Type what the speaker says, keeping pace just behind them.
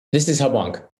This is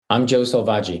Hubwonk. I'm Joe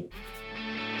Selvaggi.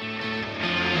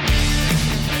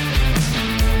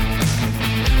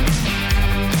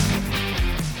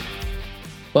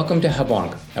 Welcome to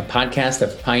Hubwonk, a podcast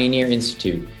of Pioneer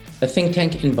Institute, a think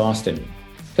tank in Boston.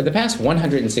 For the past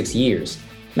 106 years,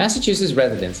 Massachusetts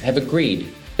residents have agreed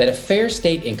that a fair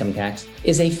state income tax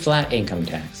is a flat income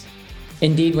tax.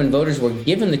 Indeed, when voters were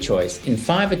given the choice in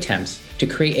 5 attempts to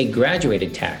create a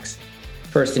graduated tax,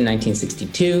 first in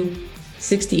 1962,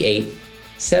 68,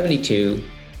 72,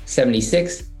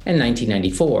 76, and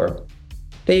 1994,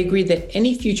 they agreed that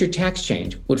any future tax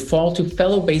change would fall to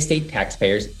fellow Bay State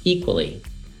taxpayers equally.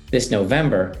 This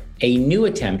November, a new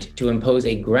attempt to impose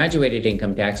a graduated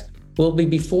income tax will be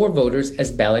before voters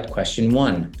as ballot question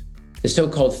 1, the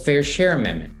so-called Fair Share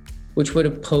Amendment, which would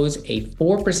impose a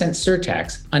 4%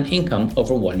 surtax on income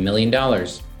over $1 million.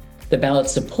 The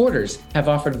ballot's supporters have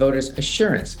offered voters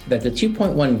assurance that the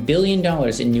 $2.1 billion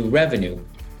in new revenue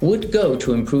would go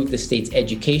to improve the state's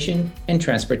education and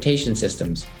transportation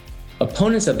systems.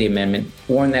 Opponents of the amendment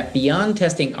warn that beyond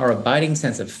testing our abiding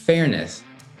sense of fairness,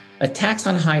 a tax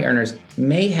on high earners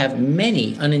may have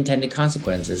many unintended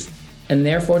consequences and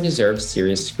therefore deserves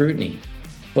serious scrutiny.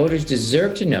 Voters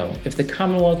deserve to know if the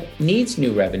Commonwealth needs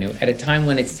new revenue at a time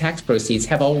when its tax proceeds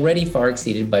have already far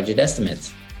exceeded budget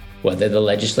estimates, whether the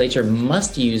legislature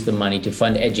must use the money to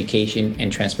fund education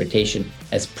and transportation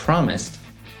as promised,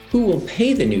 who will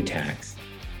pay the new tax,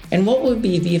 and what will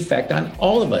be the effect on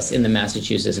all of us in the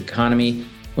Massachusetts economy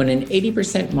when an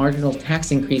 80% marginal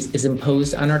tax increase is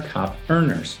imposed on our top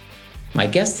earners. My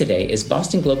guest today is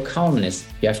Boston Globe columnist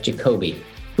Jeff Jacoby,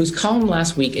 whose column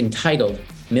last week entitled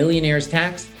Millionaire's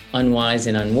Tax, Unwise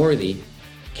and Unworthy,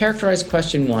 characterized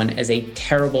question 1 as a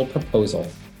terrible proposal.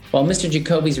 While Mr.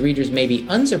 Jacoby's readers may be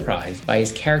unsurprised by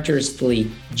his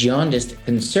characteristically jaundiced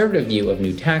conservative view of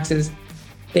new taxes,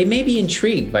 they may be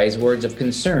intrigued by his words of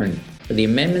concern for the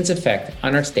amendment's effect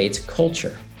on our state's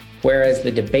culture. Whereas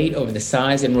the debate over the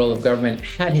size and role of government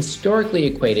had historically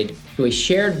equated to a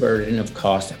shared burden of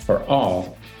cost for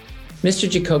all, Mr.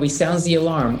 Jacoby sounds the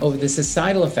alarm over the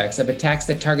societal effects of a tax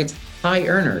that targets high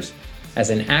earners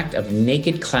as an act of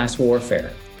naked class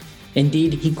warfare.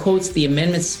 Indeed, he quotes the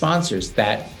amendment's sponsors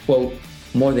that, quote,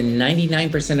 more than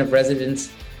 99% of residents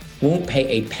won't pay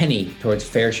a penny towards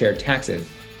fair share taxes,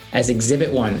 as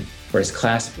Exhibit 1 for his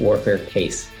class warfare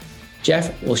case.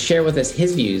 Jeff will share with us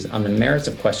his views on the merits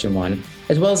of question 1,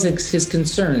 as well as his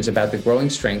concerns about the growing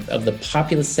strength of the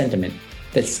populist sentiment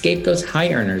that scapegoats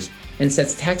high earners and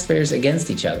sets taxpayers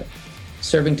against each other,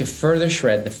 serving to further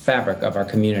shred the fabric of our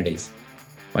communities.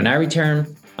 When I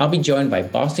return, I'll be joined by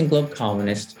Boston Globe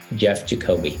columnist Jeff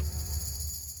Jacoby.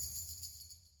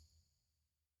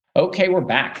 Okay, we're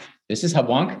back. This is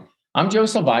Hubwonk. I'm Joe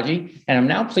Selvaggi, and I'm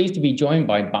now pleased to be joined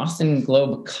by Boston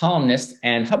Globe columnist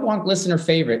and Hubwonk listener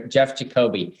favorite, Jeff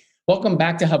Jacoby. Welcome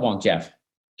back to Hubwonk, Jeff.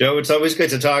 Joe, it's always good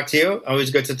to talk to you.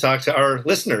 Always good to talk to our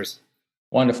listeners.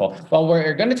 Wonderful. Well,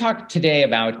 we're going to talk today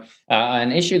about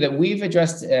an issue that we've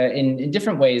addressed in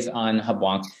different ways on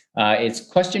Hubwonk. It's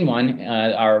question 1.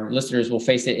 Our listeners will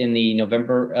face it in the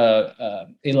November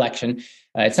election.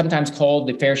 It's sometimes called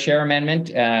the Fair Share Amendment.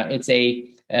 It's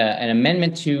an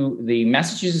amendment to the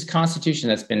Massachusetts Constitution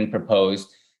that's been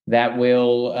proposed that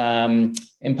will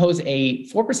impose a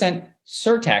 4%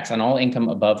 surtax on all income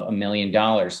above $1 million.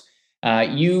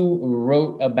 You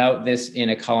wrote about this in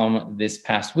a column this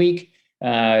past week,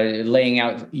 laying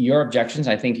out your objections.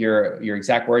 I think your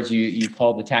exact words, you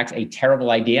called the tax a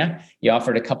terrible idea. You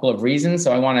offered a couple of reasons,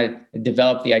 so I want to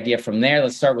develop the idea from there.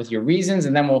 Let's start with your reasons,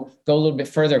 and then we'll go a little bit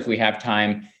further if we have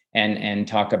time and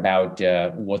talk about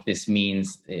what this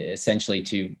means essentially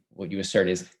to what you assert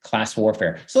is class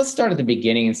warfare. So let's start at the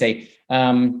beginning and say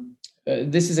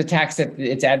this is a tax that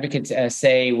its advocates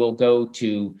say will go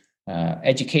to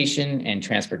education and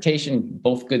transportation,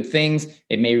 both good things.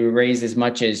 It may raise as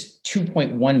much as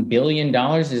 $2.1 billion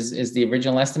is the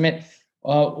original estimate.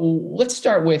 Let's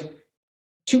start with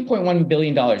 $2.1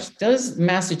 billion. Does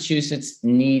Massachusetts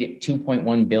need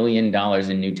 $2.1 billion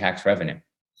in new tax revenue?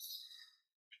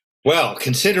 Well,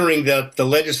 considering that the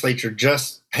legislature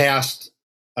just passed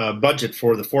a budget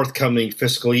for the forthcoming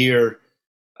fiscal year,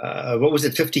 what was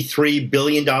it, $53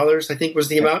 billion, I think was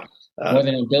the amount? More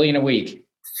than $1 billion a week.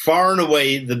 Far and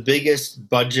away the biggest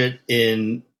budget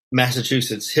in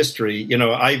Massachusetts history. You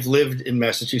know, I've lived in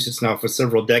Massachusetts now for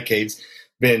several decades,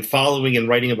 been following and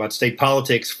writing about state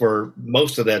politics for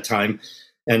most of that time.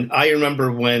 And I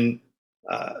remember when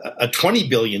a $20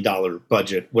 billion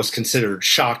budget was considered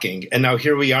shocking. And now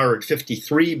here we are at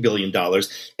 $53 billion.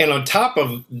 And on top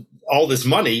of all this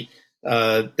money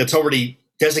that's already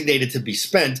designated to be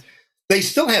spent, they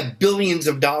still have billions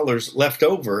of dollars left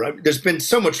over. I mean, there's been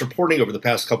so much reporting over the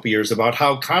past couple of years about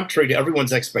how, contrary to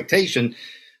everyone's expectation,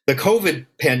 the COVID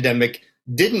pandemic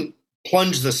didn't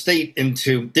plunge state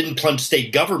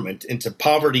government into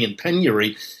poverty and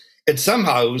penury. It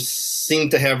somehow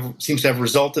seems to have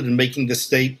resulted in making the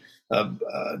state a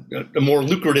more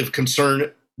lucrative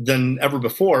concern than ever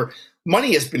before.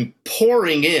 Money has been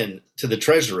pouring in to the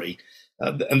Treasury,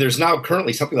 and there's now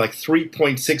currently something like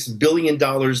 $3.6 billion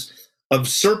of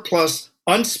surplus,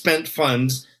 unspent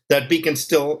funds that Beacon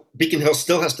Hill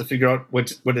still has to figure out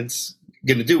what it's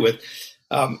going to do with.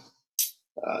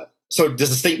 So does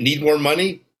the state need more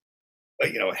money?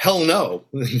 Hell no.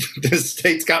 The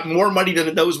state's got more money than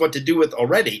it knows what to do with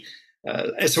already.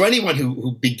 So anyone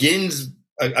who begins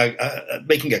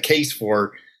making a case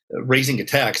for raising a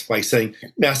tax by saying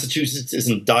Massachusetts is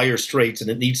in dire straits and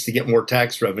it needs to get more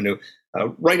tax revenue,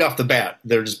 right off the bat,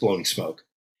 they're just blowing smoke.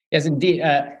 Yes, indeed.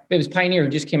 It was Pioneer who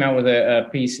just came out with a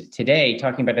piece today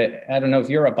talking about it. I don't know if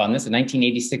you're up on this, a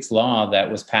 1986 law that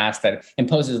was passed that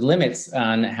imposes limits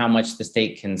on how much the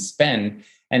state can spend.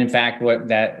 And in fact, what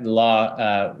that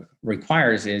law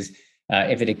requires is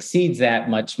if it exceeds that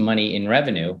much money in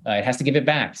revenue, it has to give it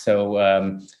back.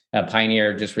 So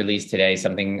Pioneer just released today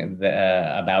something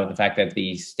about the fact that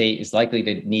the state is likely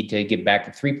to need to give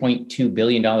back $3.2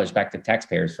 billion back to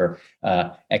taxpayers for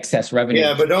excess revenue.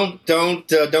 Yeah, but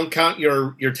don't count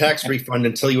your tax refund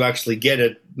until you actually get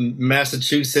it.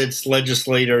 Massachusetts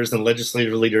legislators and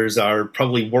legislative leaders are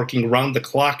probably working around the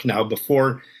clock now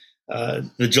before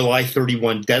the July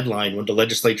 31 deadline, when the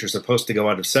legislature is supposed to go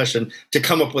out of session, to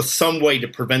come up with some way to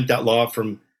prevent that law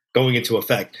from going into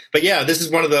effect. But yeah, this is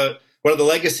one of the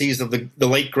legacies of the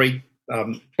late great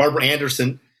Barbara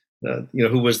Anderson,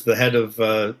 who was the head of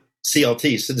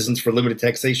CLT, Citizens for Limited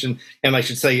Taxation, and I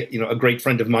should say, a great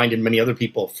friend of mine and many other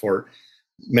people for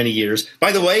many years.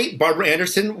 By the way, Barbara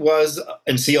Anderson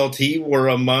and CLT were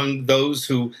among those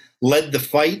who led the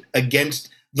fight against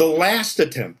the last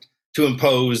attempt to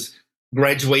impose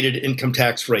graduated income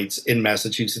tax rates in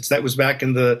Massachusetts. That was back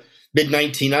in the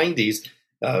mid-1990s.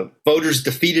 Voters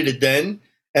defeated it then,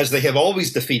 as they have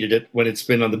always defeated it when it's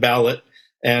been on the ballot.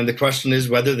 And the question is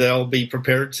whether they'll be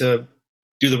prepared to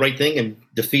do the right thing and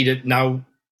defeat it now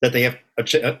that they have a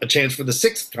chance for the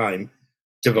sixth time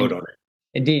to vote on it.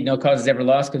 Indeed, no cause is ever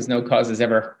lost because no cause is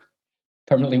ever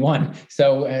permanently won.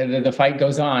 So the fight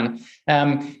goes on.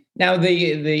 Now,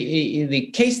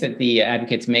 the case that the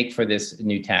advocates make for this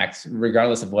new tax,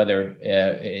 regardless of whether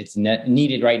it's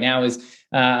needed right now, is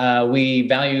we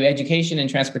value education and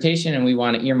transportation, and we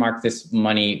want to earmark this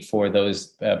money for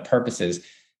those purposes.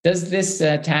 Does this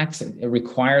tax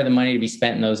require the money to be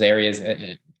spent in those areas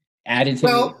added to?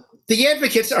 Well, the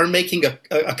advocates are making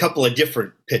a couple of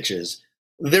different pitches.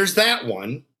 There's that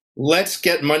one. Let's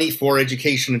get money for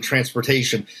education and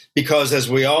transportation, because as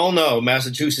we all know,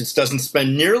 Massachusetts doesn't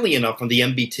spend nearly enough on the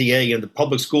MBTA and the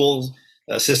public schools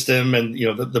system, and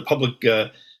the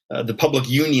public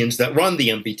unions that run the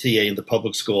MBTA and the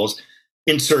public schools.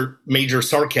 Insert major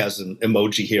sarcasm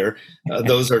emoji here.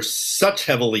 Those are such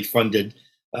heavily funded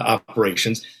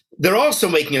operations. They're also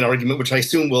making an argument, which I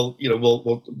assume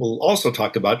we'll also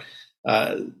talk about,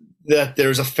 that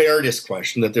there's a fairness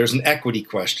question, that there's an equity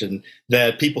question,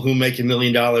 that people who make $1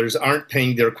 million aren't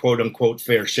paying their quote unquote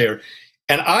fair share.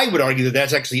 And I would argue that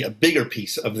that's actually a bigger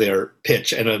piece of their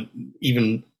pitch and a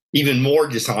even more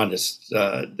dishonest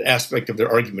aspect of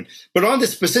their argument. But on the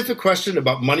specific question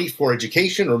about money for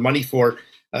education or money for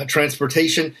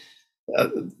transportation,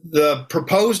 the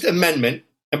proposed amendment,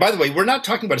 and by the way, we're not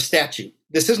talking about a statute.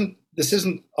 This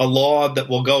isn't a law that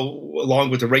will go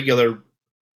along with the regular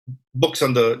books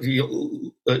on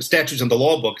the statutes on the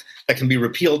law book that can be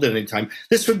repealed at any time.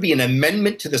 This would be an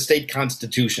amendment to the state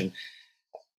constitution.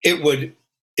 It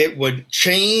would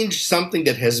change something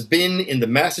that has been in the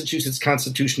Massachusetts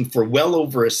Constitution for well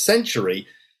over a century,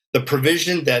 the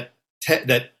provision that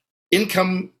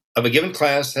income of a given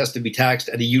class has to be taxed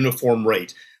at a uniform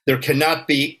rate. There cannot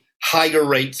be higher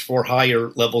rates for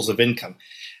higher levels of income.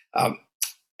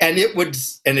 And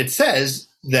it says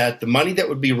that the money that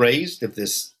would be raised if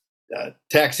this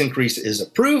tax increase is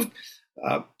approved,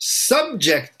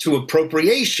 subject to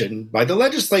appropriation by the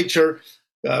legislature,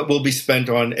 will be spent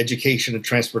on education and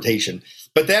transportation.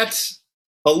 But that's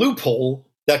a loophole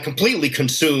that completely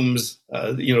consumes,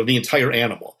 the entire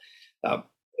animal.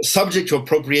 Subject to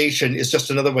appropriation is just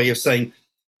another way of saying,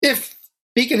 if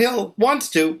Beacon Hill wants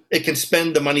to, it can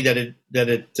spend the money that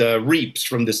it reaps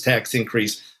from this tax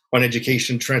increase on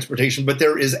education and transportation. But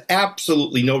there is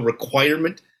absolutely no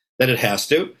requirement that it has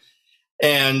to.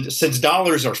 And since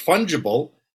dollars are fungible,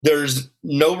 there's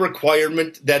no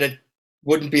requirement that it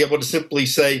wouldn't be able to simply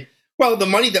say, Well, the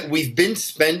money that we've been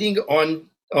spending on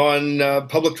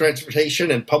public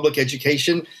transportation and public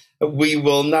education, we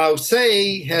will now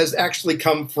say has actually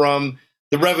come from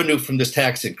the revenue from this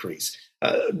tax increase.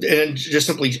 And just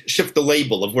simply shift the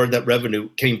label of where that revenue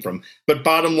came from. But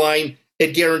bottom line,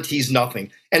 it guarantees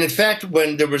nothing. And in fact,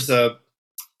 when there was a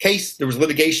case, there was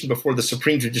litigation before the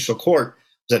Supreme Judicial Court,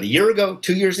 was that a year ago,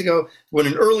 2 years ago, when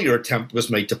an earlier attempt was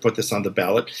made to put this on the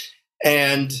ballot.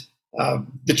 And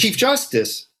the Chief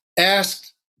Justice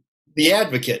asked the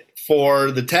advocate for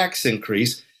the tax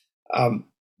increase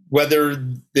whether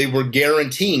they were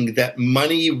guaranteeing that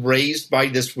money raised by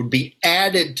this would be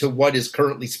added to what is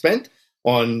currently spent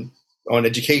on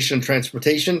education and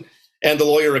transportation. And the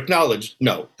lawyer acknowledged,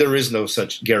 no, there is no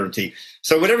such guarantee.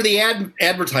 So whatever the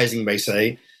advertising may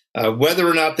say, whether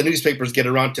or not the newspapers get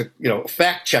around to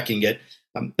fact checking it,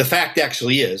 the fact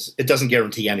actually is it doesn't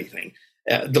guarantee anything.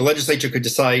 The legislature could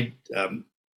decide,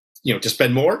 to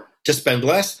spend more, to spend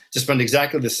less, to spend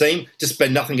exactly the same, to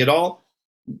spend nothing at all.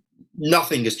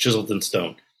 Nothing is chiseled in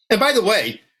stone. And by the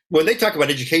way, when they talk about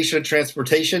education and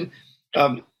transportation,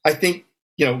 I think,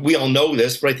 we all know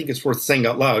this, but I think it's worth saying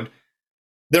out loud.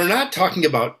 They're not talking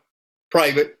about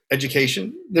private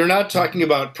education. They're not talking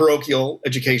about parochial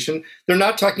education. They're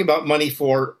not talking about money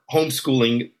for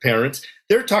homeschooling parents.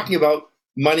 They're talking about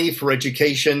money for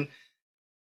education,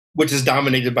 which is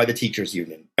dominated by the teachers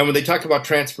union. And when they talk about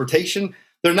transportation,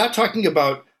 they're not talking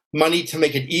about money to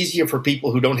make it easier for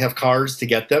people who don't have cars to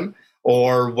get them,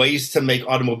 or ways to make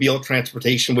automobile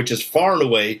transportation, which is far and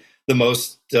away the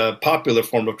most popular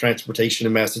form of transportation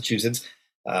in Massachusetts,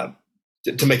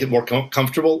 to make it more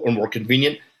comfortable or more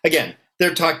convenient. Again,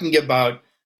 they're talking about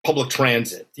public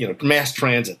transit, mass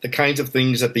transit, the kinds of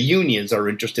things that the unions are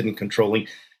interested in controlling,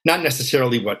 not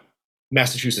necessarily what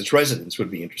Massachusetts residents would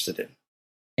be interested in.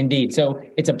 Indeed. So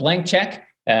it's a blank check.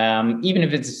 Even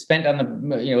if it's spent on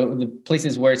the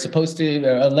places where it's supposed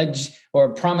to allege or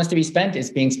promise to be spent,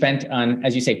 it's being spent on,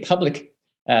 as you say, public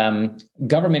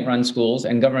government-run schools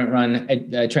and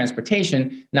government-run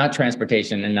transportation, not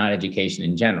transportation and not education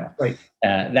in general. Right.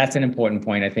 That's an important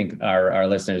point I think our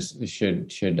listeners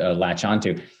should latch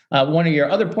onto. One of your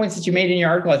other points that you made in your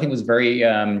article I think was very,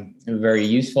 very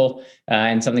useful,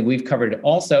 and something we've covered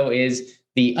also is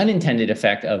the unintended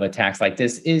effect of a tax like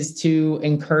this is to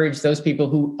encourage those people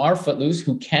who are footloose,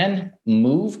 who can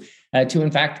move, to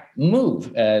in fact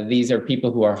move. These are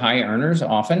people who are high earners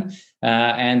often,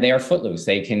 and they are footloose.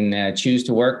 They can choose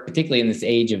to work, particularly in this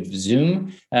age of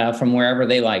Zoom, from wherever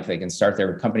they like. They can start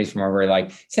their companies from wherever they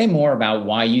like. Say more about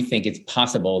why you think it's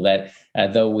possible that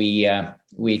though we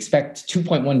expect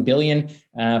 $2.1 billion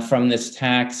from this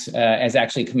tax, has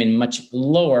actually come in much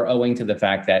lower, owing to the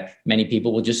fact that many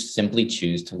people will just simply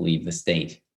choose to leave the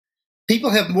state.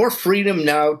 People have more freedom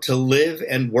now to live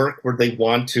and work where they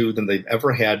want to than they've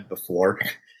ever had before.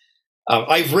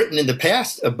 I've written in the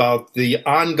past about the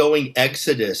ongoing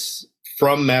exodus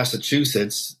from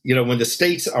Massachusetts. When the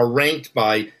states are ranked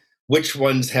by which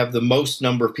ones have the most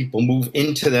number of people move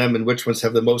into them and which ones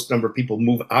have the most number of people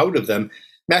move out of them,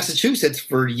 Massachusetts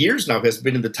for years now has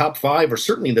been in the top 5 or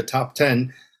certainly in the top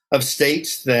 10 of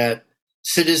states that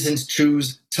citizens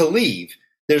choose to leave.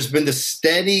 There's been the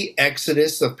steady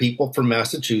exodus of people from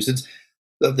Massachusetts.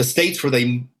 The states where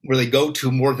they go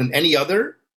to more than any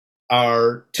other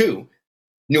are 2,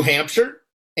 New Hampshire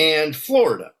and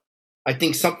Florida. I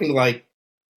think something like,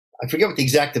 I forget what the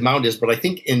exact amount is, but I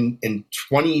think in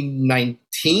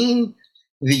 2019,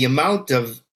 the amount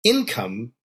of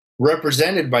income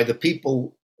represented by the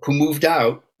people who moved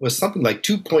out was something like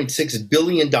 $2.6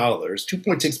 billion,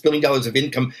 $2.6 billion of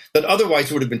income that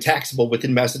otherwise would have been taxable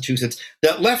within Massachusetts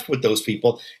that left with those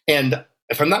people. And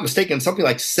if I'm not mistaken, something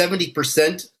like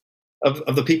 70%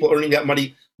 of the people earning that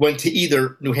money went to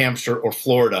either New Hampshire or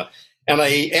Florida. And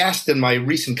I asked in my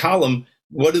recent column,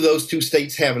 what do those 2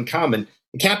 states have in common?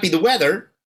 It can't be the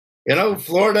weather,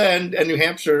 Florida and New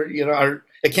Hampshire,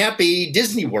 it can't be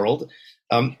Disney World.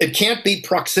 It can't be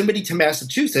proximity to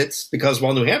Massachusetts because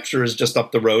while New Hampshire is just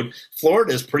up the road,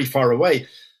 Florida is pretty far away.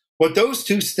 What those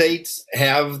 2 states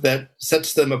have that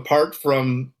sets them apart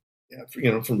from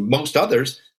most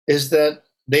others is that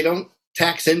they don't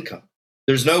tax income.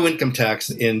 There's no income tax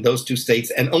in those 2 states,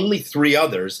 and only 3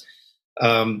 others.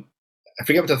 I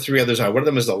forget what the 3 others are. One of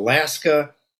them is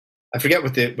Alaska. I forget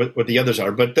what the others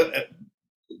are, but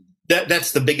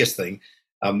that's the biggest thing.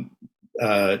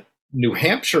 New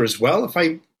Hampshire as well.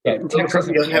 Texas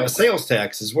doesn't have a sales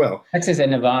tax as well. Texas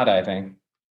and Nevada, I think.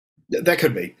 That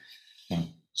could be. Yeah.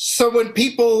 So when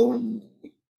people,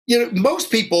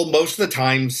 most people, most of the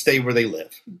time stay where they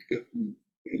live.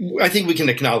 I think we can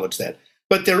acknowledge that.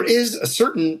 But there is a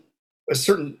certain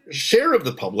share of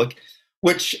the public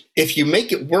which if you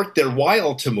make it worth their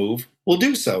while to move, will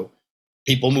do so.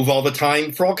 People move all the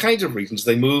time for all kinds of reasons.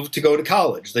 They move to go to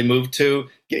college. They move to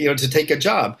to take a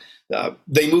job.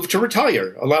 They move to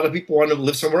retire. A lot of people want to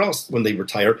live somewhere else when they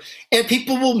retire, and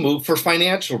people will move for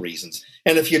financial reasons.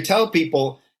 And if you tell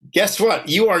people, guess what?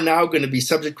 You are now going to be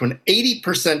subject to an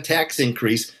 80% tax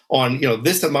increase on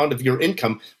this amount of your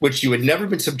income, which you had never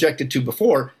been subjected to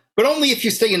before, but only if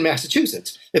you stay in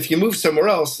Massachusetts. If you move somewhere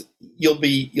else, you'll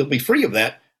be free of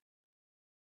that.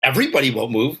 Everybody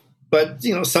won't move, but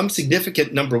some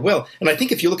significant number will. And I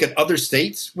think if you look at other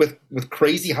states with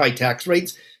crazy high tax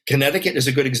rates, Connecticut is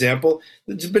a good example.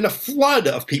 There's been a flood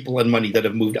of people and money that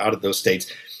have moved out of those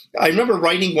states. I remember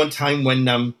writing one time when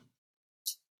I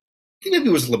think maybe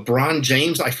it was LeBron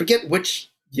James. I forget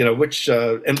which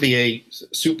NBA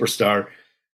superstar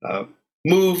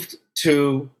moved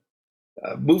to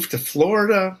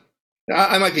Florida.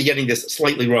 I might be getting this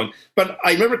slightly wrong, but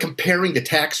I remember comparing the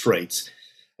tax rates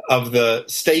of the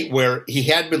state where he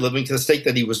had been living to the state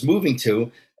that he was moving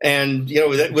to. And,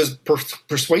 that was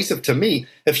persuasive to me.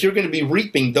 If you're going to be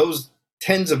reaping those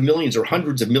tens of millions or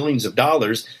hundreds of millions of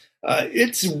dollars,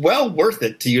 it's well worth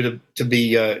it to you to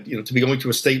be going to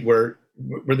a state where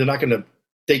they're not going to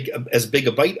take as big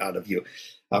a bite out of you.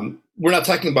 We're not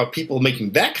talking about people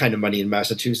making that kind of money in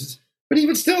Massachusetts. But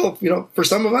even still, for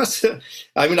some of us,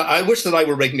 I wish that I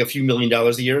were making a few $1 million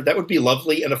a year. That would be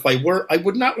lovely. And if I were, I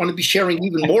would not want to be sharing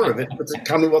even more of it with the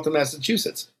Commonwealth of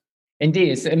Massachusetts.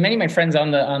 Indeed. So many of my friends on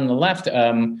the left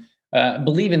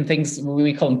believe in things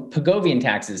we call them Pigovian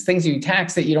taxes, things you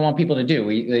tax that you don't want people to do.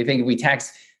 They think if we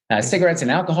tax cigarettes and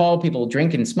alcohol, people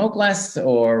drink and smoke less,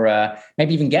 or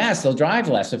maybe even gas, they'll drive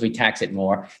less if we tax it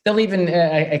more. They'll even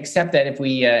accept that if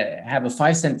we have a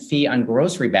 5-cent fee on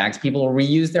grocery bags, people will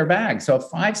reuse their bags. So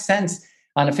 5 cents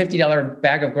on a $50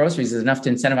 bag of groceries is enough to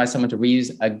incentivize someone to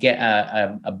reuse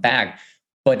a bag.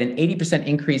 But an 80%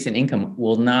 increase in income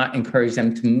will not encourage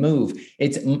them to move.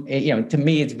 It's, to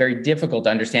me, it's very difficult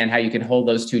to understand how you can hold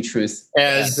those two truths.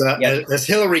 As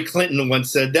Hillary Clinton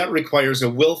once said, that requires a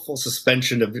willful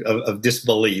suspension of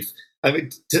disbelief. I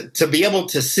mean, to be able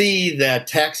to see that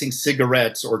taxing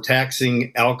cigarettes or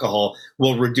taxing alcohol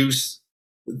will reduce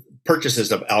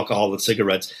purchases of alcohol and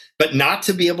cigarettes, but not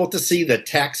to be able to see that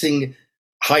taxing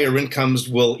higher incomes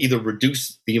will either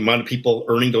reduce the amount of people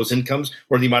earning those incomes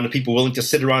or the amount of people willing to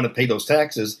sit around and pay those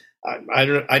taxes. I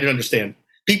don't understand.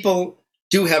 People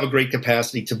do have a great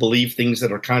capacity to believe things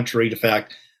that are contrary to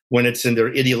fact when it's in their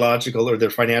ideological or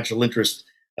their financial interest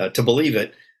to believe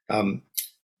it.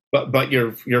 But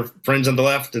your friends on the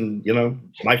left and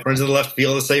my friends on the left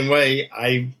feel the same way.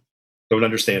 I don't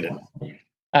understand it.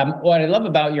 What I love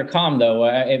about your column, though,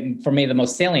 for me, the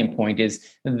most salient point is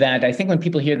that I think when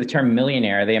people hear the term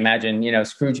millionaire, they imagine,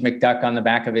 Scrooge McDuck on the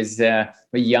back of his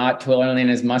yacht, twirling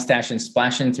his mustache and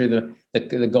splashing through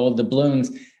the gold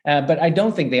doubloons. But I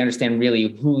don't think they understand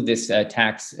really who this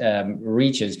tax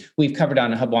reaches. We've covered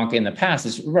on Hubwonk in the past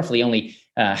is roughly only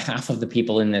half of the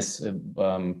people in this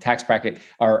tax bracket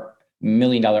are $1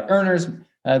 million earners.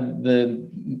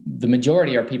 The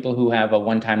majority are people who have a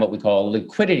one-time, what we call a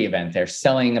liquidity event. They're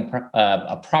selling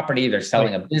a property, they're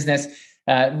selling a business.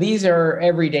 These are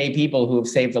everyday people who have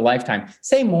saved a lifetime.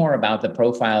 Say more about the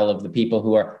profile of the people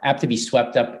who are apt to be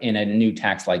swept up in a new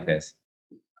tax like this.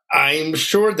 I'm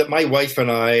sure that my wife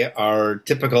and I are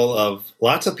typical of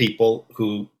lots of people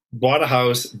who bought a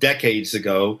house decades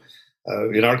ago.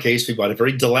 In our case, we bought a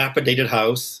very dilapidated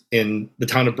house in the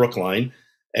town of Brookline.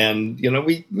 And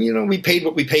we paid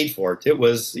what we paid for it. It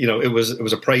was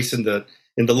a price in the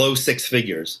low six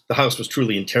figures. The house was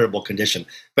truly in terrible condition.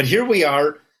 But here we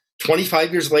are,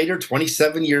 25 years later,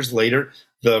 27 years later.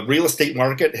 The real estate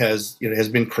market has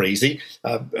been crazy.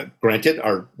 Granted,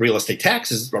 our real estate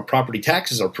taxes, our property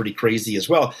taxes are pretty crazy as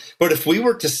well. But if we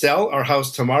were to sell our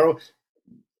house tomorrow,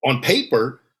 on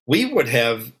paper, we would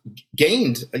have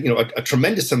gained a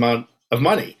tremendous amount of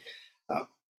money.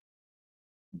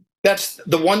 That's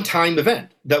the one-time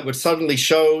event that would suddenly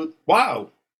show, wow,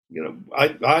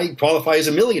 I qualify as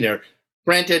a millionaire.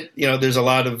 Granted, there's a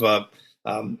lot of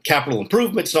capital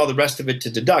improvements and all the rest of it to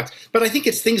deduct. But I think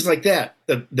it's things like that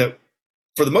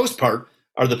for the most part,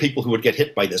 are the people who would get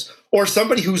hit by this. Or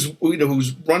somebody who's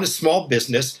run a small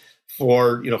business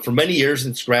for many years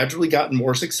and it's gradually gotten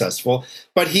more successful,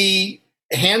 but he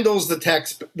handles the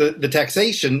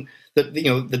taxation,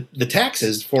 the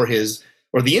taxes for his,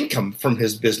 or the income from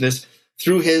his business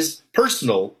through his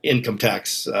personal income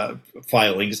tax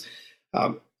filings.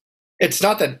 It's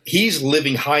not that he's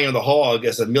living high on the hog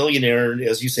as a millionaire,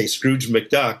 as you say, Scrooge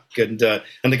McDuck, and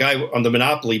the guy on the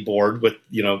Monopoly board with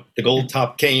the gold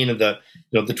top cane and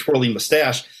the twirling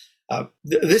mustache.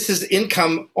 This is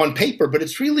income on paper, but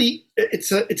it's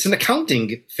an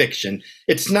accounting fiction.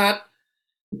 It's not,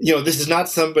 this is not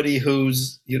somebody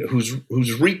who's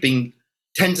reaping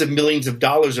tens of millions of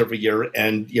dollars every year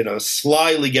and,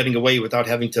 slyly getting away without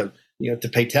having to, to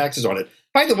pay taxes on it.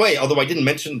 By the way, although I didn't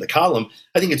mention the column,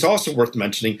 I think it's also worth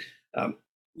mentioning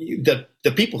that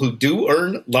the people who do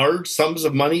earn large sums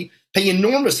of money pay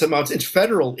enormous amounts in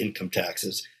federal income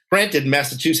taxes. Granted,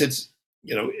 Massachusetts,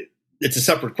 it's a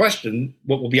separate question.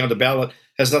 What will be on the ballot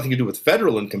has nothing to do with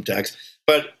federal income tax,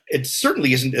 but it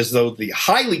certainly isn't as though the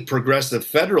highly progressive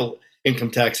federal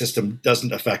income tax system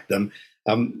doesn't affect them.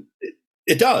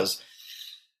 It does.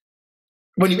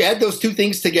 When you add those two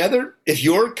things together, if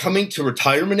you're coming to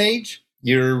retirement age,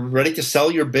 you're ready to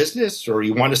sell your business, or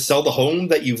you want to sell the home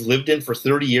that you've lived in for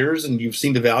 30 years and you've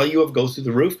seen the value of go through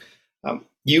the roof,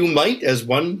 you might, as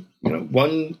one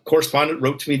correspondent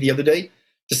wrote to me the other day,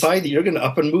 decide that you're going to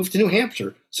up and move to New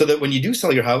Hampshire, so that when you do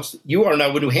sell your house, you are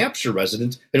now a New Hampshire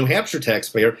resident, a New Hampshire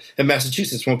taxpayer, and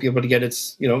Massachusetts won't be able to get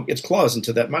its claws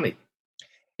into that money.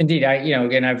 Indeed,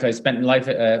 I've spent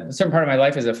a certain part of my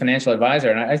life as a financial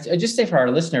advisor, and I just say for our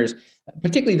listeners,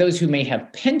 particularly those who may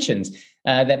have pensions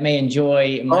that may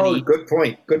enjoy money. Oh, good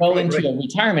point. Into a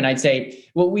retirement, I'd say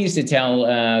what we used to tell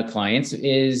clients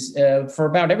is for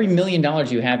about every $1 million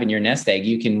you have in your nest egg,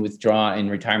 you can withdraw in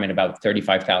retirement about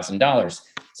 $35,000.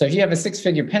 So if you have a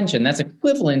six-figure pension, that's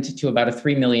equivalent to about a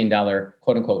 $3 million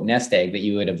quote unquote nest egg that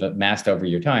you would have amassed over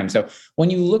your time. So when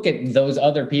you look at those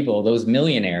other people, those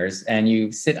millionaires, and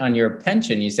you sit on your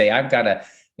pension, you say, I've got a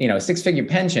six-figure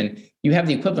pension, you have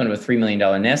the equivalent of a $3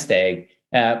 million nest egg.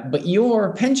 But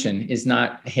your pension is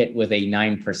not hit with a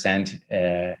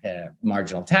 9%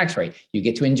 marginal tax rate. You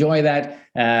get to enjoy that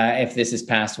if this is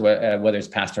passed, whether it's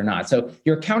passed or not. So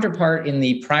your counterpart in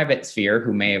the private sphere,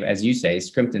 who may have, as you say,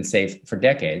 scrimped and saved for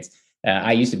decades.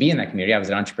 I used to be in that community. I was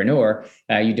an entrepreneur.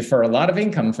 You defer a lot of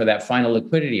income for that final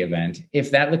liquidity event.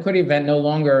 If that liquidity event no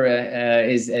longer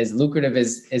is as lucrative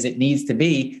as it needs to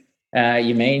be,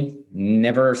 you may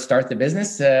never start the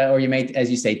business, or you may,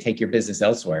 as you say, take your business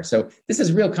elsewhere. So this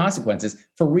has real consequences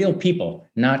for real people,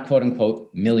 not quote unquote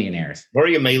millionaires. Or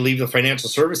you may leave the financial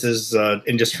services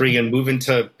industry and move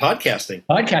into podcasting.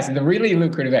 Podcasting, the really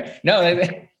lucrative. No,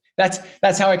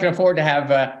 that's how I can afford to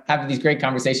have these great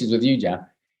conversations with you, Jeff.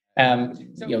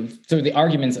 So the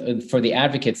arguments for the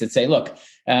advocates that say, look,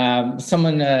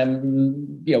 someone,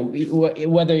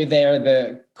 whether they're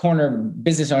the corner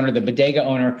business owner, the bodega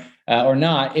owner, or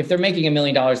not, if they're making $1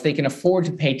 million, they can afford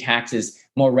to pay taxes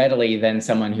more readily than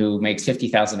someone who makes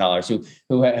 $50,000,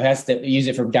 who has to use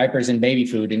it for diapers and baby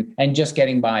food and just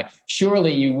getting by.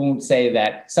 Surely you won't say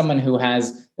that someone who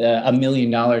has $1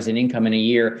 million in income in a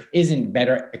year isn't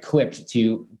better equipped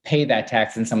to pay that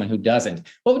tax than someone who doesn't.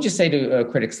 What would you say to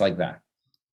critics like that?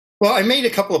 Well, I made a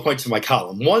couple of points in my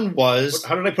column. One was,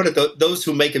 how did I put it? Those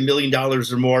who make $1 million or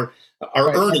more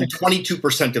are earning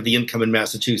 22% of the income in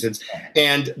Massachusetts,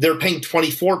 and they're paying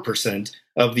 24%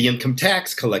 of the income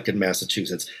tax collected in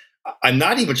Massachusetts. I'm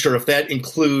not even sure if that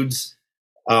includes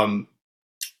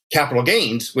capital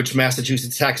gains, which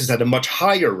Massachusetts taxes at a much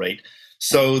higher rate,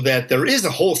 so that there is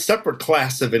a whole separate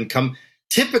class of income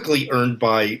typically earned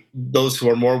by those who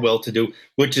are more well-to-do,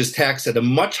 which is taxed at a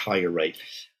much higher rate.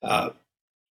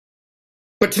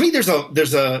 But to me, there's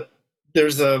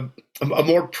a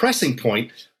more pressing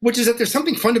point, which is that there's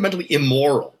something fundamentally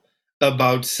immoral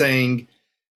about saying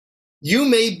you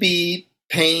may be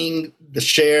paying the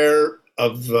share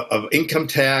of income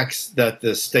tax that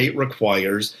the state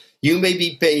requires. You may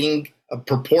be paying a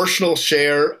proportional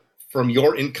share from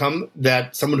your income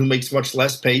that someone who makes much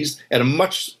less pays at a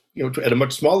much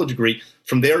smaller degree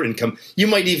from their income. You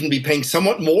might even be paying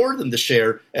somewhat more than the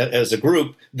share as a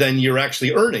group than you're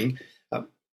actually earning.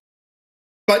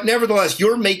 But nevertheless,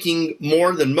 you're making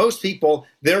more than most people.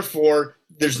 Therefore,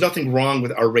 there's nothing wrong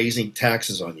with our raising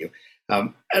taxes on you.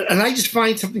 And I just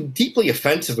find something deeply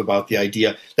offensive about the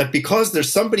idea that because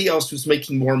there's somebody else who's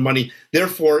making more money,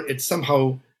 therefore it's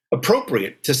somehow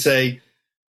appropriate to say,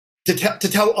 to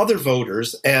tell other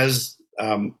voters, as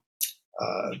one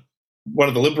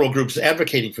of the liberal groups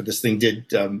advocating for this thing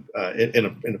did in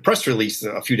a press release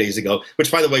a few days ago,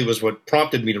 which, by the way, was what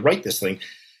prompted me to write this thing.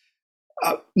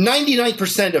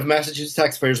 99% of Massachusetts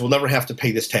taxpayers will never have to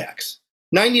pay this tax.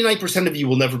 99% of you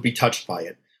will never be touched by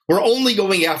it. We're only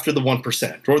going after the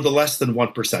 1% or the less than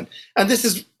 1%. And this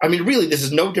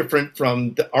is no different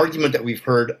from the argument that we've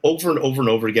heard over and over and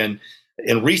over again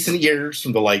in recent years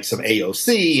from the likes of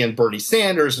AOC and Bernie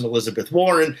Sanders and Elizabeth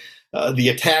Warren, the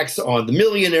attacks on the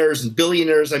millionaires and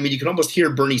billionaires. I mean, you can almost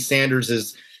hear Bernie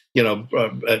Sanders'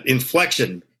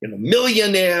 inflection,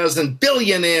 millionaires and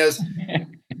billionaires.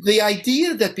 the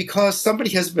idea that because somebody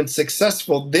has been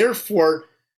successful, therefore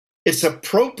it's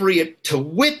appropriate to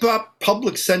whip up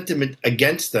public sentiment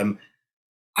against them,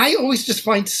 I always just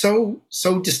find so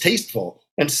distasteful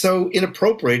and so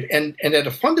inappropriate, and at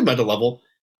a fundamental level,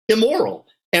 immoral.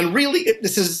 And really,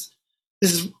 this is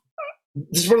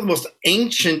one of the most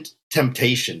ancient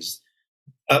temptations.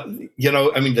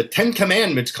 The Ten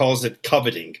Commandments calls it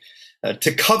coveting.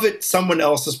 To covet someone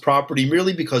else's property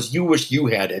merely because you wish you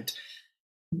had it.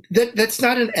 That's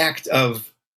not an act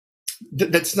of.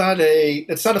 That's not a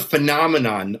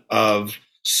phenomenon of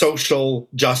social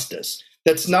justice.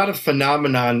 That's not a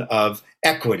phenomenon of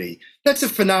equity. That's a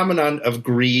phenomenon of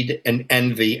greed and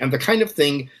envy and the kind of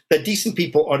thing that decent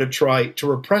people ought to try to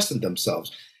repress in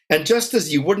themselves. And just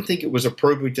as you wouldn't think it was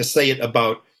appropriate to say it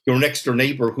about your next door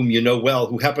neighbor whom you know well,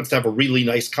 who happens to have a really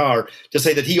nice car, to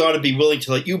say that he ought to be willing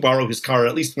to let you borrow his car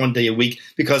at least one day a week,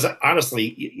 because honestly,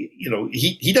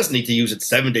 he doesn't need to use it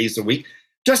 7 days a week.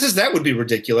 Just as that would be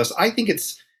ridiculous, I think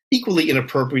it's equally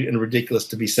inappropriate and ridiculous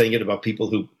to be saying it about people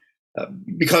who,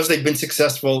 because they've been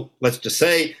successful, let's just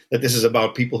say that this is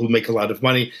about people who make a lot of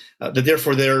money, that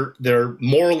therefore they're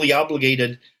morally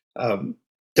obligated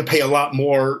to pay a lot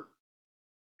more,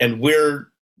 and we're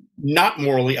not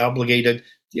morally obligated,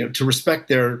 to respect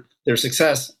their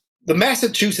success. The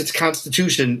Massachusetts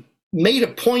Constitution made a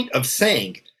point of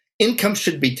saying income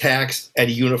should be taxed at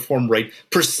a uniform rate,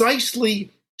 precisely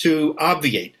to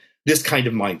obviate this kind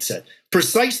of mindset,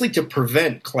 precisely to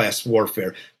prevent class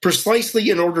warfare, precisely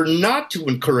in order not to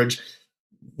encourage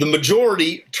the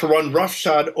majority to run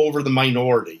roughshod over the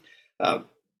minority. And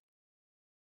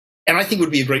I think it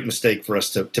would be a great mistake for us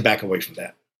to back away from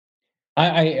that.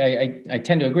 I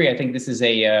tend to agree. I think this is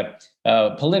a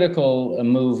political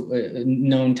move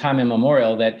known time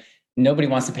immemorial, that nobody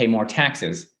wants to pay more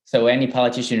taxes. So any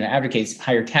politician who advocates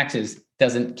higher taxes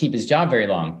doesn't keep his job very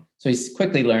long. So he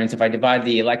quickly learns, if I divide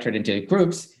the electorate into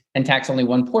groups and tax only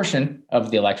one portion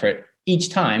of the electorate each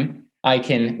time, I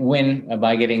can win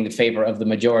by getting the favor of the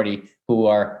majority who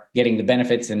are getting the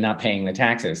benefits and not paying the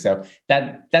taxes. So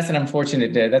that's an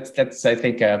unfortunate, that's I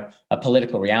think a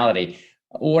political reality.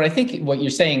 What you're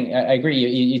saying, I agree.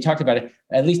 You talked about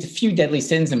at least a few deadly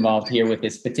sins involved here with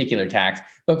this particular tax.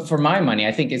 But for my money,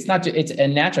 I think it's a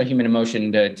natural human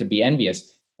emotion to be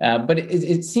envious. But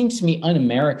it seems to me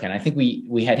un-American. I think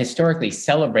we had historically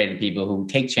celebrated people who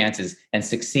take chances and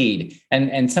succeed,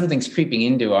 and something's creeping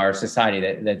into our society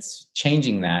that's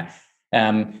changing that.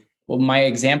 Well, my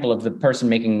example of the person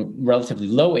making relatively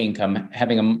low income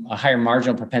having a higher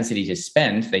marginal propensity to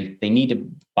spend, they need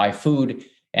to buy food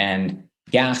and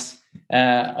gas.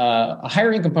 A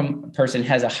higher income person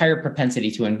has a higher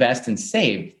propensity to invest and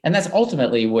save. And that's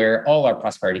ultimately where all our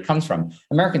prosperity comes from.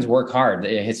 Americans work hard,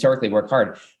 they historically work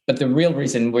hard. But the real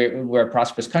reason we're a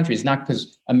prosperous country is not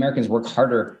because Americans work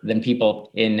harder than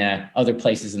people in other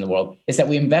places in the world. It's that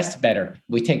we invest better,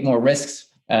 we take more risks,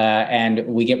 and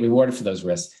we get rewarded for those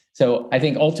risks. So I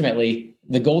think ultimately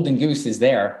the golden goose is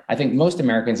there. I think most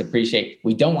Americans appreciate,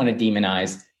 we don't want to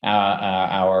demonize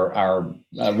our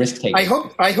risk taking.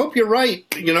 I hope you're right.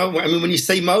 When you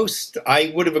say most,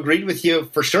 I would have agreed with you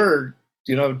for sure.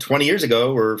 20 years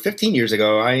ago or 15 years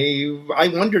ago. I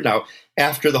wonder now,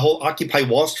 after the whole Occupy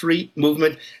Wall Street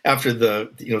movement, after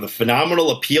the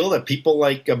phenomenal appeal that people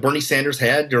like Bernie Sanders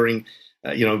had during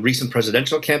recent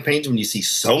presidential campaigns, when you see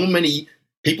so many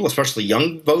people, especially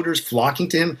young voters, flocking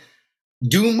to him,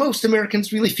 do most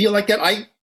Americans really feel like that?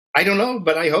 I don't know,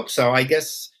 but I hope so. I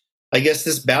guess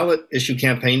this ballot issue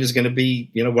campaign is going to be,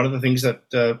 one of the things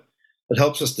that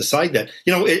helps us decide that.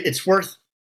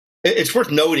 It's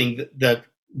worth noting that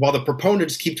while the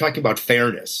proponents keep talking about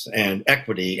fairness and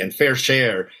equity and fair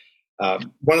share,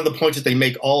 one of the points that they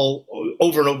make all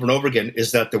over and over and over again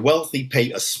is that the wealthy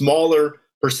pay a smaller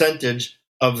percentage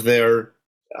of their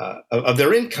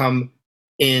income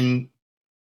in,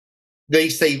 they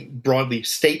say broadly,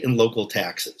 state and local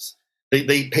taxes.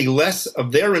 They pay less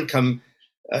of their income.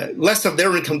 Less of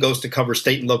their income goes to cover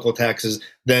state and local taxes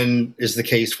than is the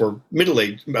case for middle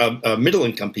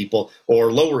income people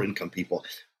or lower income people,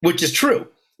 which is true.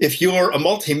 If you're a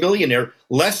multimillionaire,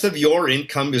 less of your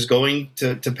income is going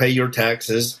to pay your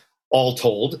taxes, all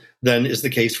told, than is the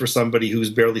case for somebody who's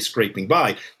barely scraping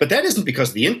by. But that isn't because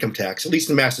of the income tax. At least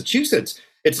in Massachusetts,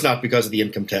 it's not because of the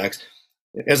income tax.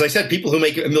 As I said, people who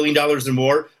make $1 million or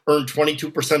more earn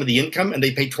 22% of the income, and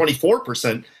they pay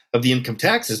 24% of the income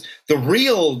taxes. The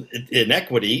real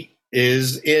inequity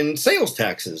is in sales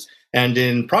taxes and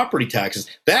in property taxes.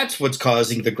 That's what's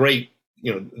causing the great,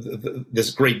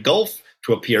 this great gulf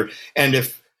to appear. And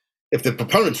if the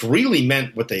proponents really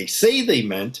meant what they say they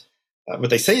meant, what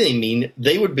they say they mean,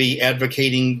 they would be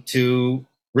advocating to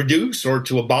reduce or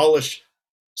to abolish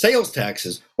sales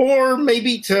taxes, or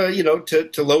maybe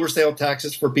to lower sales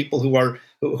taxes for people who are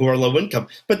low income.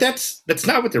 But that's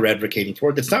not what they're advocating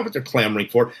for. That's not what they're clamoring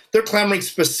for. They're clamoring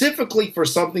specifically for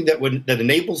something that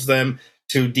enables them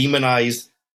to demonize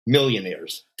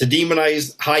millionaires, to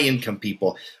demonize high income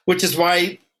people, which is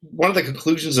why one of the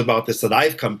conclusions about this that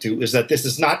I've come to is that this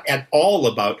is not at all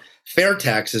about fair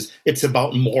taxes. It's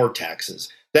about more taxes.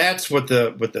 That's what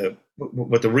the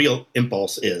real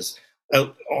impulse is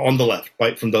on the left,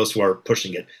 right, from those who are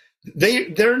pushing it.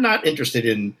 They're not interested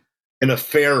in a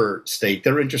fairer state.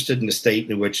 They're interested in a state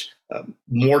in which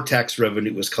more tax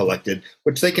revenue is collected,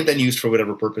 which they can then use for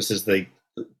whatever purposes they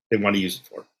want to use it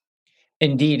for.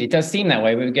 Indeed, it does seem that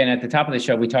way. But again, at the top of the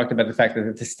show, we talked about the fact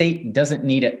that the state doesn't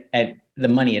need the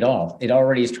money at all. It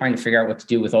already is trying to figure out what to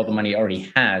do with all the money it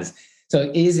already has. So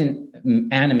it isn't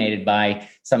animated by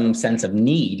some sense of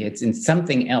need. It's in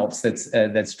something else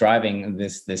that's driving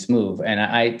this move. And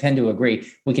I tend to agree.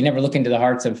 We can never look into the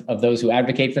hearts of those who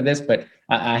advocate for this, but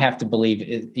I have to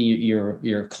believe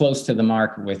you're close to the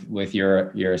mark with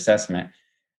your assessment.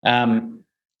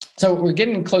 So we're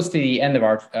getting close to the end of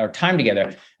our time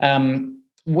together.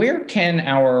 Where can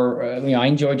I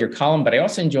enjoyed your column, but I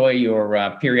also enjoy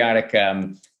your periodic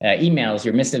emails,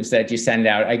 your missives that you send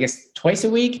out, I guess, twice a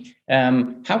week.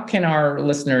 How can our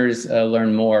listeners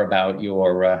learn more about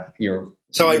your?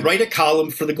 So I write a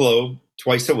column for the Globe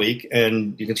twice a week,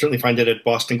 and you can certainly find it at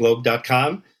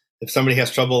bostonglobe.com. If somebody has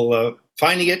trouble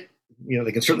finding it,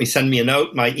 they can certainly send me a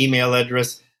note. My email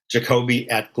address,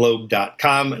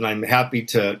 jacoby@globe.com, and I'm happy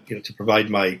to provide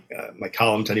my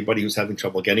column to anybody who's having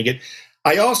trouble getting it.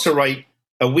 I also write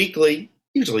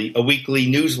usually a weekly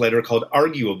newsletter called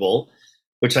Arguable,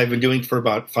 which I've been doing for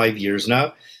about 5 years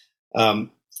now. The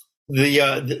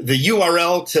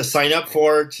URL to sign up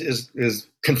for it is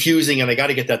confusing, and I got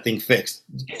to get that thing fixed,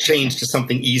 changed to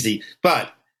something easy.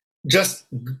 But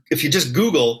if you just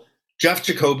Google Jeff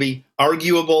Jacoby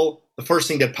Arguable, the first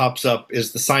thing that pops up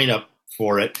is the sign up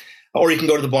for it. Or you can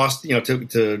go to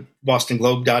to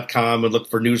bostonglobe.com and look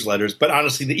for newsletters. But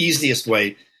honestly, the easiest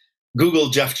way, Google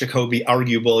Jeff Jacoby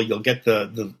Arguable. You'll get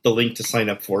the link to sign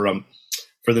up for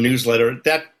the newsletter.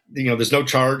 That there's no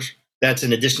charge. That's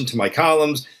in addition to my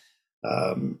columns.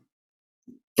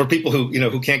 For people who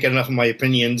can't get enough of my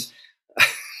opinions,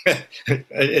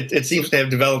 it seems to have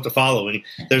developed a following.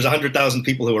 There's 100,000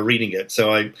 people who are reading it.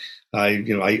 So I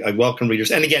welcome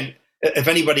readers. And again, if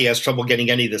anybody has trouble getting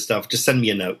any of this stuff, just send me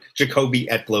a note,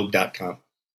 jacoby@globe.com.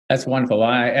 That's wonderful.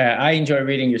 I enjoy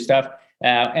reading your stuff.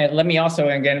 And let me also,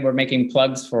 again, we're making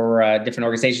plugs for different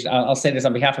organizations. I'll say this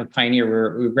on behalf of Pioneer.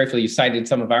 We're grateful you cited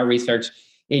some of our research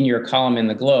in your column in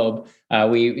the Globe.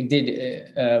 We did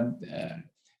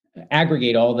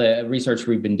aggregate all the research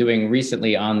we've been doing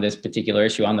recently on this particular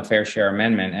issue, on the Fair Share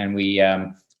Amendment, and we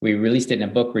released it in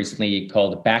a book recently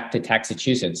called Back to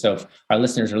Taxachusetts. So if our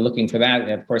listeners are looking for that,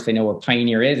 of course, they know where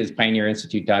Pioneer is. It's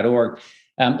pioneerinstitute.org.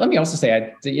 Let me also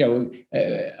say,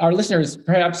 our listeners,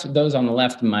 perhaps those on the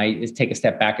left, might take a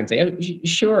step back and say, "Oh,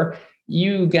 sure,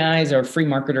 you guys are free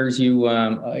marketers.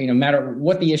 No matter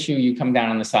what the issue, you come down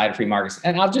on the side of free markets."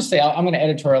 And I'll just say, I'm going to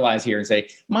editorialize here and say,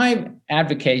 my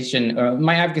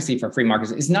advocacy for free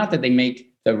markets is not that they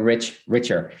make the rich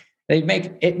richer. It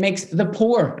makes the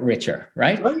poor richer,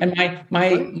 right? And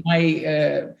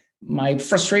my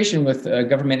frustration with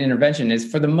government intervention is,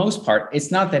 for the most part,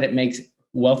 it's not that it makes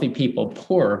wealthy people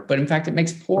poor, but in fact, it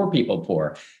makes poor people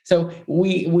poor. So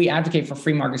we advocate for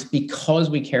free markets because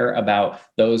we care about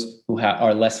those who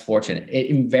are less fortunate. It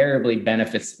invariably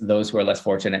benefits those who are less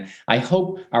fortunate. I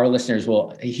hope our listeners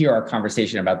will hear our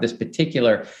conversation about this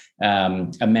particular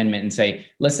amendment and say,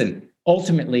 listen,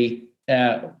 ultimately,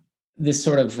 this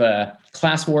sort of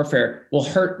class warfare will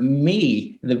hurt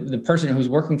me, the person who's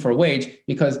working for a wage,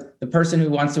 because the person who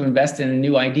wants to invest in a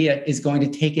new idea is going to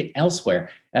take it elsewhere.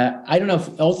 I don't know if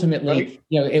ultimately,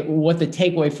 what the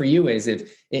takeaway for you is.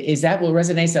 Is that what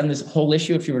resonates on this whole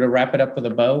issue, if you were to wrap it up with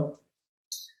a bow?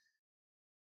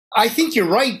 I think you're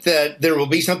right that there will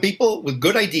be some people with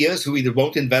good ideas who either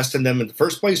won't invest in them in the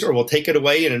first place or will take it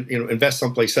away and invest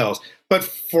someplace else. But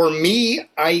for me,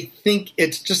 I think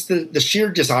it's just the sheer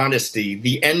dishonesty,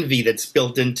 the envy that's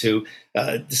built into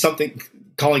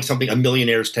calling something a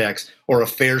millionaire's tax or a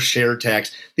fair share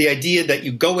tax. The idea that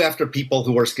you go after people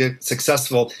who are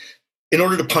successful in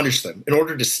order to punish them, in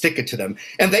order to stick it to them,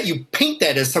 and that you paint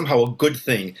that as somehow a good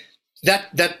thing. That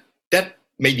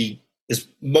maybe is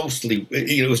mostly,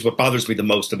 is what bothers me the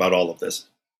most about all of this.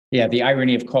 Yeah, the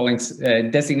irony of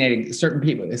designating certain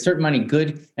people, certain money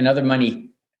good and other money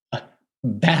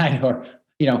bad, or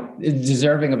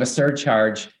deserving of a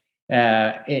surcharge,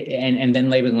 and then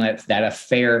labeling that a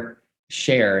fair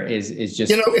share is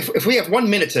just... If we have 1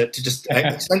 minute to just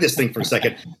extend this thing for a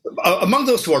second, among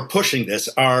those who are pushing this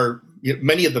are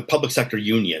many of the public sector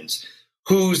unions,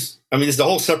 this is a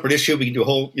whole separate issue. We can do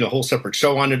a whole separate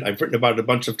show on it. I've written about it a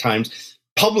bunch of times.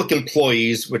 Public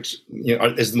employees, which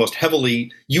is the most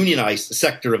heavily unionized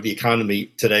sector of the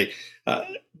economy today,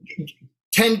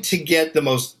 tend to get the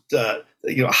most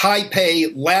high pay,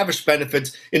 lavish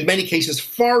benefits, in many cases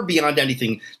far beyond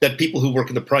anything that people who work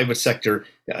in the private sector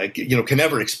can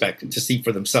ever expect to see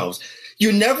for themselves.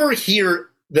 You never hear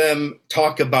them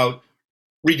talk about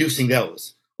reducing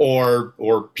those or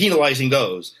penalizing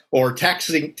those or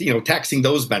taxing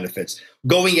those benefits,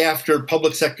 going after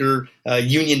public sector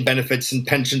union benefits and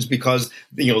pensions because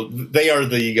they are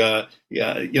the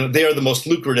most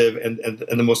lucrative and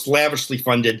the most lavishly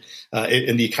funded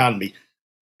in the economy.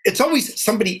 It's always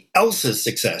somebody else's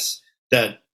success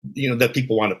that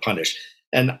people want to punish.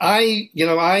 And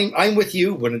I'm with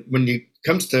you when it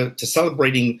comes to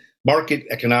celebrating market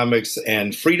economics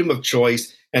and freedom of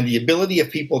choice and the ability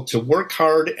of people to work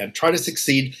hard and try to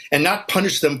succeed and not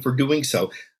punish them for doing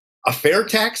so. A fair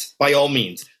tax, by all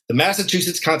means. The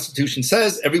Massachusetts Constitution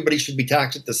says everybody should be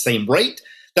taxed at the same rate.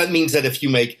 That means that if you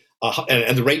make,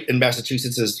 and the rate in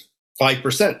Massachusetts is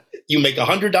 5%, you make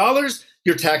 $100,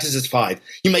 your taxes is $5.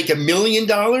 You make $1 million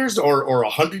or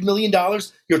 $100 million,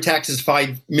 your tax is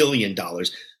 $5 million.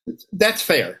 That's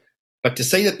fair. But to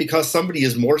say that because somebody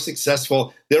is more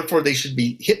successful, therefore they should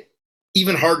be hit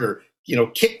even harder,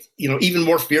 kicked, even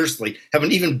more fiercely, have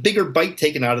an even bigger bite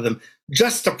taken out of them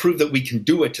just to prove that we can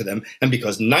do it to them. And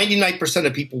because 99%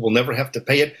 of people will never have to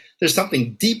pay it, there's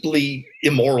something deeply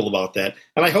immoral about that.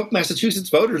 And I hope Massachusetts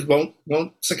voters won't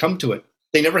succumb to it.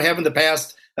 They never have in the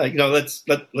past. Let's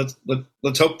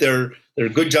hope their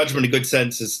good judgment and good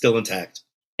sense is still intact.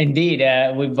 Indeed,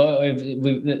 our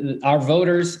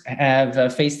voters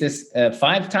have faced this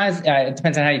 5 times. It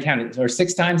depends on how you count it, or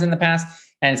 6 times in the past,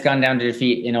 and it's gone down to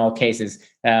defeat in all cases.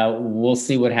 We'll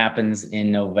see what happens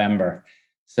in November.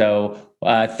 So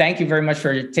thank you very much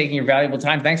for taking your valuable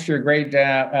time. Thanks for your great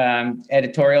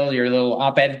editorial, your little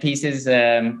op-ed pieces,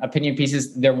 opinion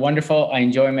pieces. They're wonderful. I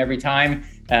enjoy them every time.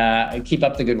 Keep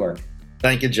up the good work.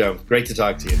 Thank you, Joe. Great to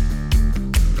talk to you.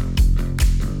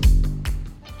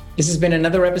 This has been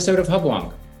another episode of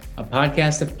Hubwonk, a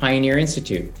podcast of Pioneer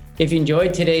Institute. If you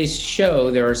enjoyed today's show,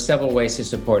 there are several ways to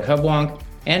support Hubwonk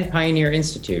and Pioneer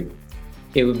Institute.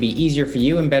 It would be easier for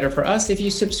you and better for us if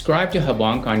you subscribe to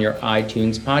Hubwonk on your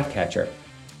iTunes podcatcher.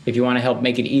 If you want to help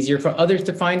make it easier for others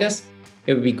to find us,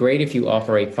 it would be great if you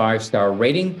offer a 5-star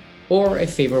rating or a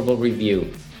favorable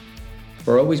review.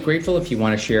 We're always grateful if you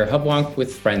want to share Hubwonk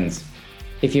with friends.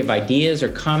 If you have ideas or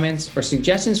comments or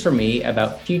suggestions for me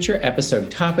about future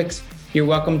episode topics, you're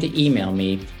welcome to email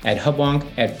me at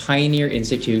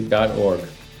hubwonk@pioneerinstitute.org.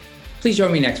 Please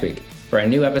join me next week for a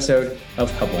new episode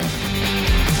of Hubwonk.